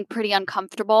I think pretty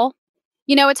uncomfortable.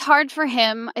 It's hard for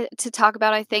him to talk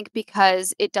about, I think,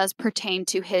 because it does pertain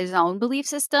to his own belief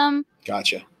system.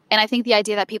 Gotcha. And I think the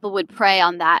idea that people would prey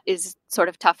on that is sort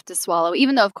of tough to swallow,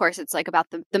 even though, of course, it's like about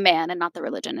the man and not the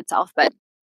religion itself. But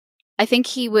I think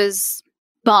he was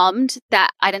bummed that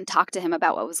I didn't talk to him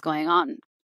about what was going on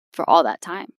for all that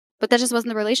time. But that just wasn't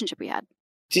the relationship we had.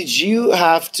 Did you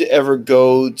have to ever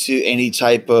go to any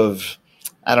type of,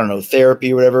 I don't know,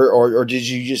 therapy or whatever? Or did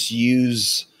you just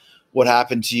use what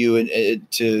happened to you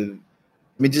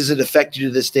does it affect you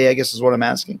to this day, I guess is what I'm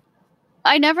asking?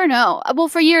 I never know. Well,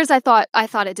 for years I thought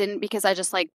it didn't because I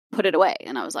just like put it away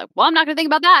and I was like, well, I'm not going to think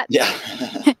about that.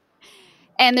 Yeah.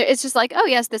 And it's just like, oh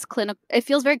yes, it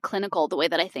feels very clinical the way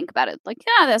that I think about it. Like,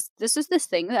 yeah, this is this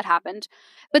thing that happened.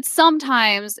 But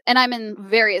sometimes, and I'm in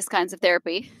various kinds of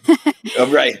therapy.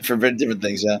 Oh, right. For different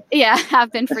things. Yeah. Yeah.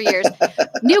 Have been for years.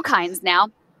 New kinds now.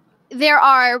 There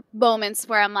are moments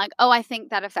where I'm like, oh, I think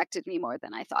that affected me more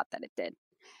than I thought that it did.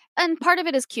 And part of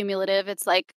it is cumulative. It's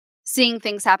like seeing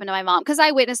things happen to my mom because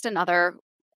I witnessed another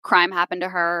crime happen to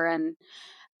her and,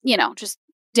 just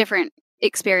different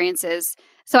experiences.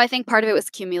 So I think part of it was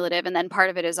cumulative. And then part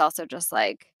of it is also just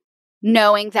like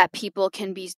knowing that people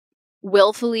can be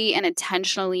willfully and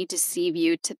intentionally deceive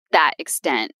you to that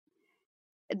extent.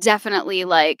 Definitely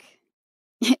like,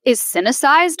 is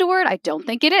cynicized a word? I don't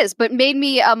think it is, but made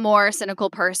me a more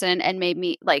cynical person and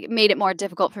made it more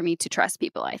difficult for me to trust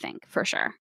people, I think, for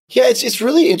sure. Yeah, it's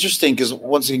really interesting because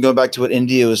once again, going back to what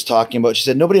India was talking about, she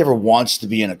said nobody ever wants to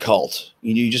be in a cult.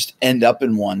 You just end up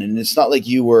in one. And it's not like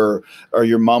you were or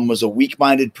your mom was a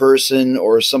weak-minded person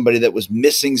or somebody that was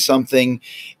missing something.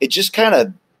 It just kind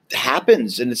of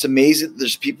happens. And it's amazing that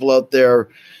there's people out there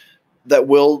that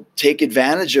will take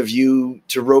advantage of you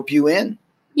to rope you in.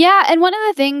 Yeah, and one of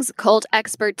the things cult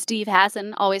expert Steve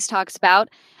Hassan always talks about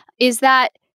is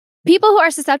that people who are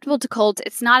susceptible to cults,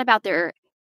 it's not about their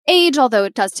age, although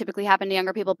it does typically happen to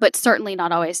younger people, but certainly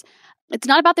not always. It's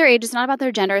not about their age, it's not about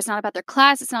their gender, it's not about their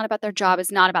class, it's not about their job,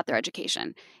 it's not about their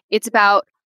education. It's about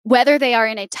whether they are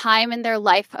in a time in their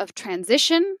life of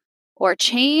transition or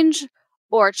change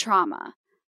or trauma.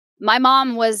 My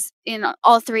mom was in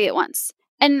all three at once.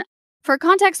 And for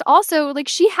context also, like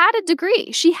she had a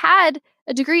degree. She had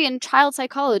a degree in child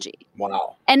psychology.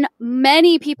 Wow. And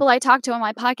many people I talked to on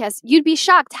my podcast, you'd be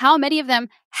shocked how many of them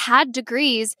had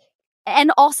degrees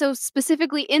and also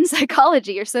specifically in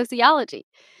psychology or sociology.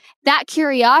 That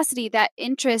curiosity, that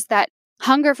interest, that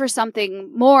hunger for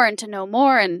something more and to know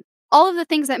more and all of the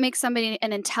things that make somebody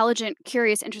an intelligent,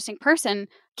 curious, interesting person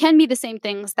can be the same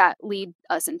things that lead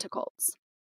us into cults.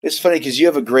 It's funny because you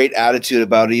have a great attitude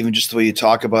about it, even just the way you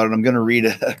talk about it. I'm going to read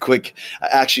a quick, I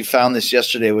actually found this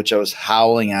yesterday, which I was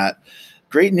howling at.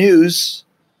 Great news.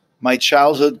 My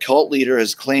childhood cult leader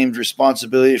has claimed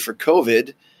responsibility for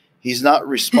COVID. He's not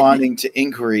responding to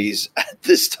inquiries at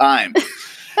this time.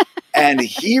 And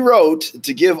he wrote,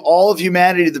 to give all of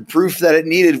humanity the proof that it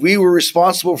needed, we were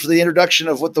responsible for the introduction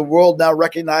of what the world now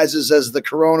recognizes as the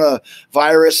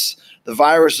coronavirus. The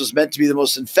virus was meant to be the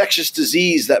most infectious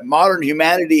disease that modern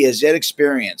humanity has yet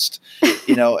experienced.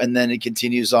 And then it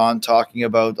continues on talking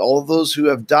about all of those who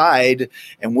have died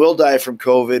and will die from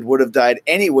COVID would have died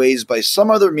anyways by some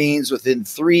other means within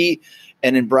 3,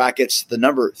 and in brackets, the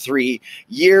number 3,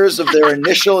 years of their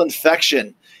initial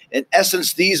infection. In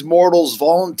essence, these mortals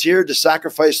volunteered to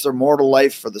sacrifice their mortal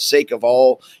life for the sake of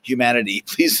all humanity.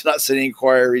 Please do not send any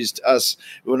inquiries to us.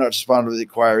 We will not respond to the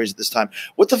inquiries at this time.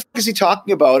 What the fuck is he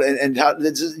talking about? And how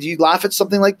do you laugh at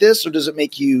something like this, or does it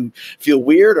make you feel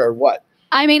weird, or what?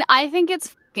 I mean, I think it's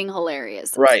fucking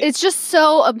hilarious. Right. It's just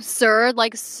so absurd,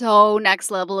 like so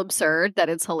next level absurd that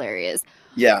it's hilarious.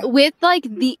 Yeah. With like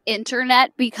the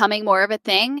internet becoming more of a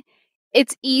thing,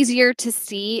 it's easier to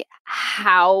see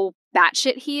how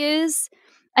batshit he is.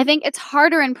 I think it's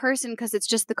harder in person because it's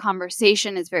just the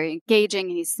conversation is very engaging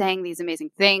and he's saying these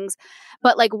amazing things.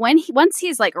 But like once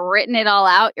he's like written it all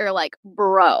out, you're like,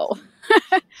 bro,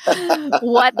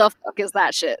 what the fuck is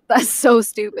that shit? That's so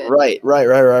stupid. Right.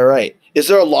 Is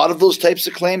there a lot of those types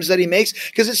of claims that he makes?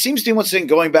 Because it seems to me, once again,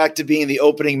 going back to being the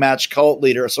opening match cult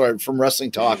leader, from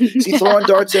Wrestling Talk, is he throwing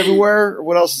darts everywhere? Or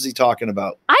what else is he talking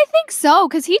about? I think so,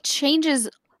 because he changes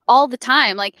all the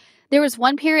time. Like, there was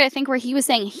one period, I think, where he was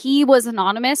saying he was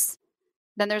anonymous.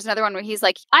 Then there's another one where he's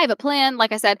like, I have a plan,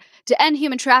 like I said, to end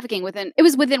human trafficking within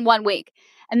 1 week.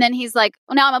 And then he's like,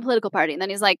 well, now I'm a political party. And then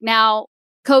he's like, now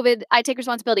COVID, I take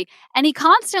responsibility. And he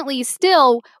constantly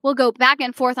still will go back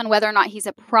and forth on whether or not he's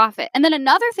a prophet. And then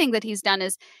another thing that he's done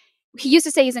is he used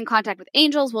to say he's in contact with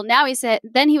angels. Well, now he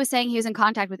was saying he was in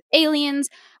contact with aliens,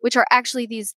 which are actually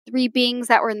these 3 beings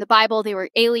that were in the Bible. They were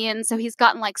aliens. So he's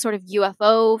gotten like sort of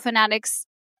UFO fanatics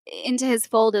into his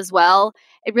fold as well.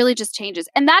 It really just changes.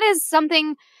 And that is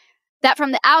something that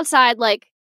from the outside, like,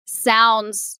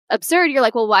 sounds absurd. You're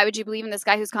like, well, why would you believe in this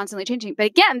guy who's constantly changing? But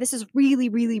again, this is really,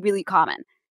 really, really common.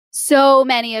 So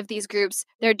many of these groups,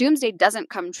 their doomsday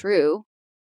doesn't come true.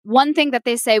 One thing that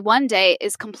they say one day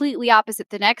is completely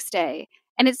opposite the next day.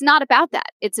 And it's not about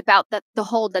that. It's about the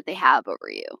hold that they have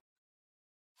over you.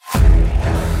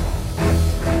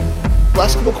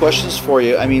 Last couple questions for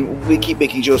you. I mean, we keep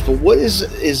making jokes, but what is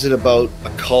it about a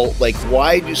cult? Like,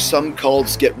 why do some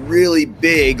cults get really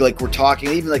big? Like, we're talking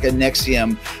even like a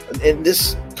NXIVM. And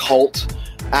this cult,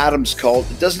 Adam's cult,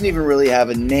 it doesn't even really have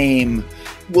a name.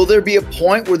 Will there be a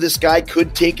point where this guy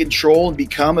could take control and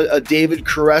become a David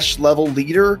Koresh level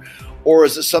leader? Or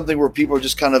is it something where people are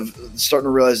just kind of starting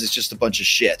to realize it's just a bunch of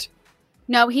shit?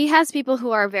 No, he has people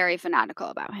who are very fanatical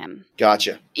about him.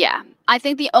 Gotcha. Yeah. I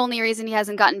think the only reason he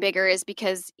hasn't gotten bigger is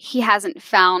because he hasn't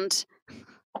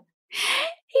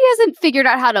figured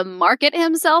out how to market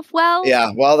himself well.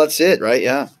 Yeah, well, that's it, right?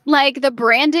 Yeah. Like, the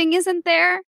branding isn't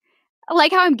there. I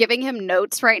like how I'm giving him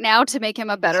notes right now to make him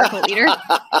a better leader.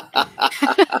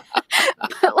 But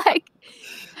like,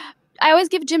 I always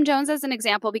give Jim Jones as an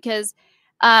example because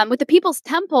with the People's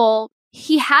Temple,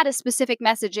 he had a specific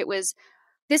message. It was,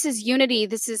 this is unity.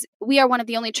 We are one of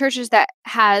the only churches that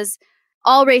has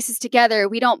all races together.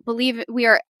 We don't believe we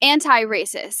are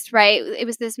anti-racist, right? It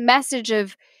was this message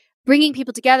of bringing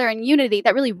people together in unity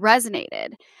that really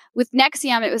resonated. With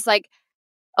NXIVM, it was like,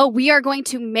 oh, we are going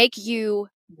to make you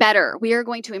better. We are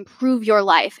going to improve your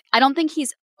life. I don't think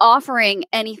he's offering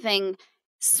anything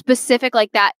specific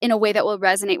like that in a way that will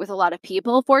resonate with a lot of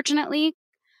people, fortunately.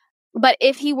 But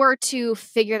if he were to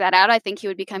figure that out, I think he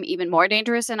would become even more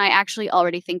dangerous. And I actually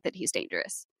already think that he's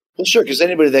dangerous. Well, sure, because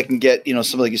anybody that can get,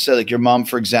 something like you said, like your mom,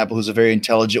 for example, who's a very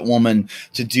intelligent woman,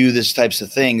 to do this types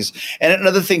of things. And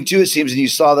another thing, too, it seems, and you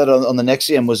saw that on the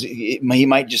NXIVM, was he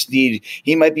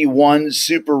might be one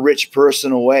super rich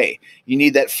person away. You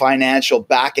need that financial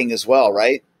backing as well,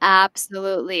 right?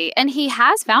 Absolutely. And he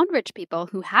has found rich people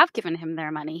who have given him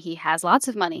their money. He has lots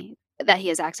of money that he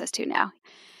has access to now.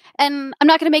 And I'm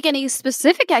not going to make any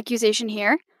specific accusation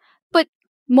here, but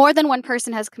more than one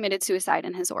person has committed suicide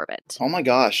in his orbit. Oh my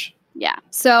gosh. Yeah.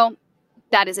 So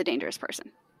that is a dangerous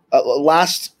person.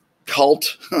 Last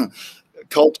cult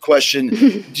question.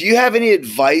 Do you have any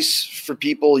advice for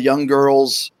people, young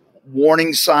girls,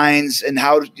 warning signs and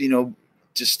how to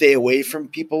stay away from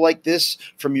people like this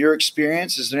from your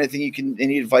experience? Is there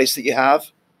any advice that you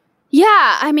have?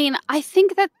 Yeah. I mean, I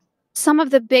think that some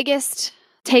of the biggest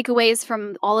takeaways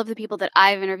from all of the people that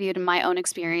I've interviewed in my own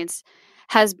experience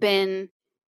has been,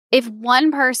 if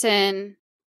one person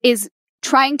is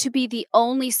trying to be the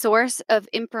only source of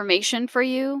information for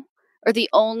you, or the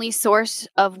only source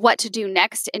of what to do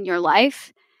next in your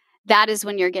life, that is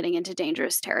when you're getting into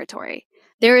dangerous territory.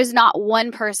 There is not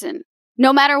one person,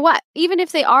 no matter what, even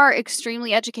if they are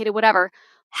extremely educated, whatever,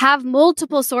 have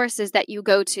multiple sources that you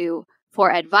go to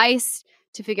for advice,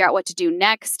 to figure out what to do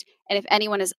next. And if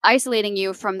anyone is isolating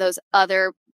you from those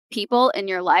other people in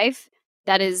your life,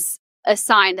 that is a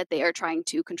sign that they are trying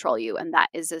to control you. And that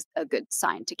is a good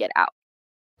sign to get out.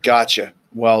 Gotcha.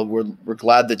 Well, we're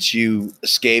glad that you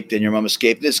escaped and your mom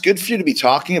escaped. It's good for you to be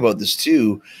talking about this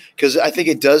too, because I think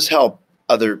it does help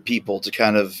other people to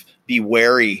kind of be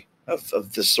wary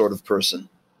of this sort of person.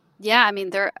 Yeah, I mean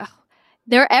they're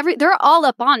all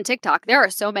up on TikTok. There are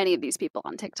so many of these people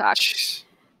on TikTok. Jeez.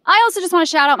 I also just want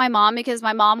to shout out my mom because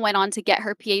my mom went on to get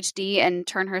her PhD and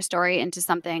turn her story into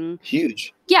something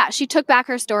Huge. Yeah, she took back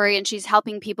her story and she's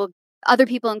helping other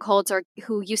people in cults or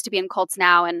who used to be in cults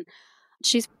now, and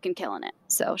she's fucking killing it.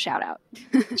 So shout out.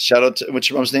 Shout out to,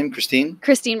 what's your mom's name?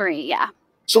 Christine Marie, yeah.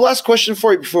 So last question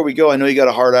for you before we go. I know you got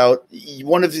a heart out.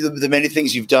 One of the many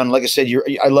things you've done, like I said,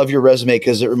 I love your resume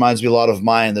because it reminds me a lot of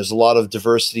mine. There's a lot of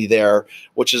diversity there,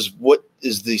 which is what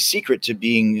is the secret to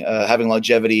being having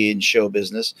longevity in show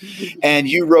business. And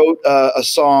you wrote a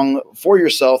song for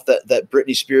yourself that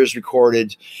Britney Spears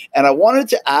recorded. And I wanted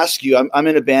to ask you, I'm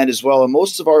in a band as well, and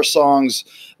most of our songs,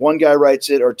 one guy writes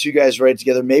it or two guys write it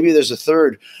together. Maybe there's a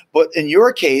third. But in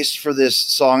your case for this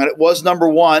song, and it was number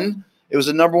one, it was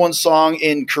a number one song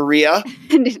in Korea.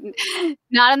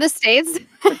 Not in the States.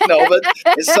 No, but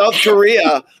in South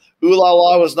Korea, Ooh La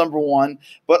La was number one.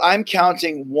 But I'm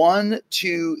counting 1,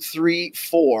 2, 3,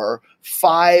 4,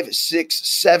 5, 6,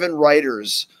 7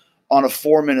 writers on a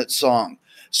 4-minute song.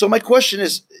 So my question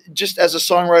is, just as a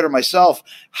songwriter myself,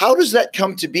 how does that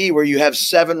come to be where you have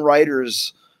 7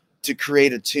 writers to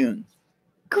create a tune?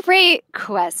 Great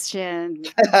question.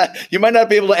 You might not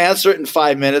be able to answer it in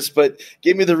 5 minutes, but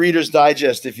give me the Reader's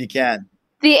Digest if you can.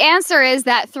 The answer is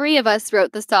that 3 of us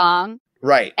wrote the song.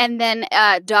 Right. And then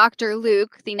Dr.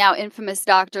 Luke, the now infamous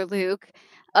Dr. Luke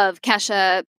of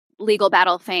Kesha Legal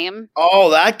Battle fame.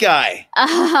 Oh, that guy.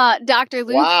 Dr.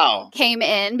 Luke Wow. came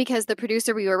in because the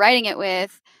producer we were writing it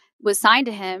with was signed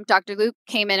to him. Dr. Luke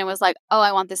came in and was like, oh,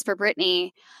 I want this for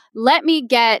Britney. Let me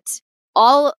get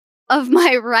all of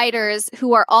my writers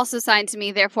who are also signed to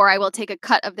me, therefore I will take a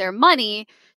cut of their money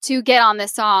to get on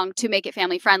this song to make it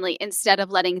family friendly instead of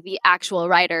letting the actual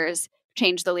writers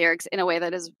change the lyrics in a way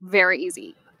that is very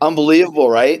easy. Unbelievable,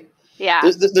 right? Yeah.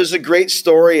 There's a great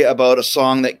story about a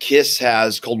song that Kiss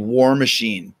has called War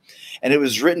Machine. And it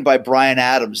was written by Bryan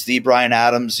Adams, the Bryan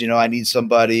Adams, I Need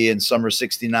Somebody in Summer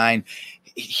 69.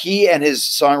 He and his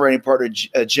songwriting partner,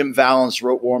 Jim Valance,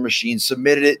 wrote War Machine,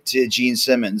 submitted it to Gene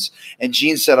Simmons. And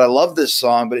Gene said, I love this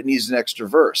song, but it needs an extra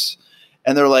verse.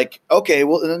 And they're like, okay,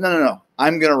 well, no.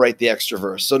 I'm going to write the extra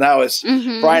verse. So now it's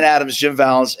Bryan Adams, Jim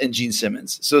Valance, and Gene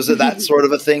Simmons. So is it that sort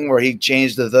of a thing where he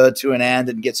changed the to an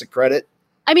and gets a credit?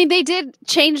 I mean, they did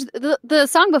change the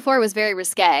song before was very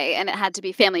risque and it had to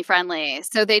be family friendly.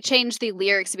 So they changed the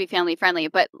lyrics to be family friendly.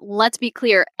 But let's be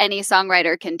clear, any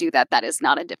songwriter can do that. That is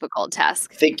not a difficult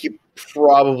task. I think you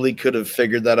probably could have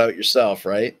figured that out yourself,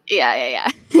 right?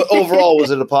 Yeah. But overall,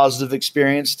 was it a positive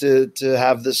experience to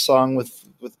have this song with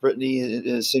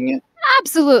Britney singing it?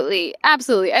 Absolutely.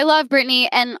 I love Britney.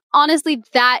 And honestly,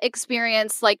 that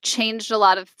experience changed a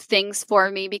lot of things for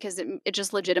me because it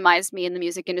just legitimized me in the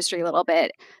music industry a little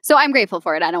bit. So I'm grateful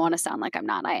for it. I don't want to sound like I'm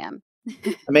not. I am.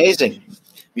 Amazing.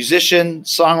 Musician,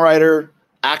 songwriter,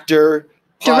 actor,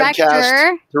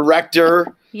 podcast,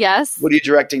 director. Yes. What are you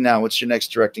directing now? What's your next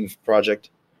directing project?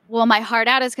 Well, my heart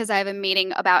out is because I have a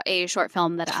meeting about a short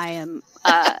film that I am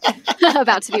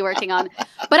about to be working on.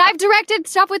 But I've directed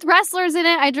stuff with wrestlers in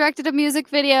it. I directed a music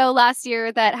video last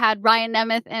year that had Ryan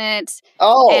Nemeth in it.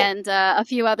 Oh. And a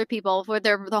few other people.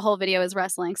 The whole video is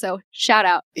wrestling. So shout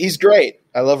out. He's great.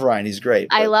 I love Ryan. He's great.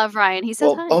 I love Ryan. He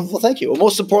says hi. Well, thank you. Well,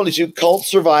 most importantly, too, cult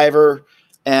survivor.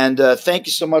 And thank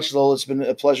you so much, Lola. It's been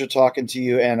a pleasure talking to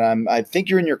you. And I think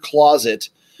you're in your closet.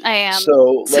 I am.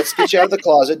 So let's get you out of the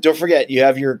closet. Don't forget, you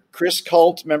have your Chris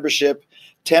Cult membership,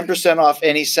 10% off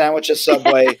any sandwich at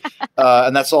Subway.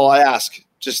 And that's all I ask.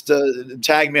 Just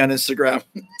tag me on Instagram.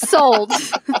 Sold.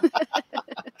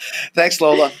 Thanks,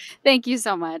 Lola. Thank you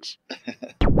so much.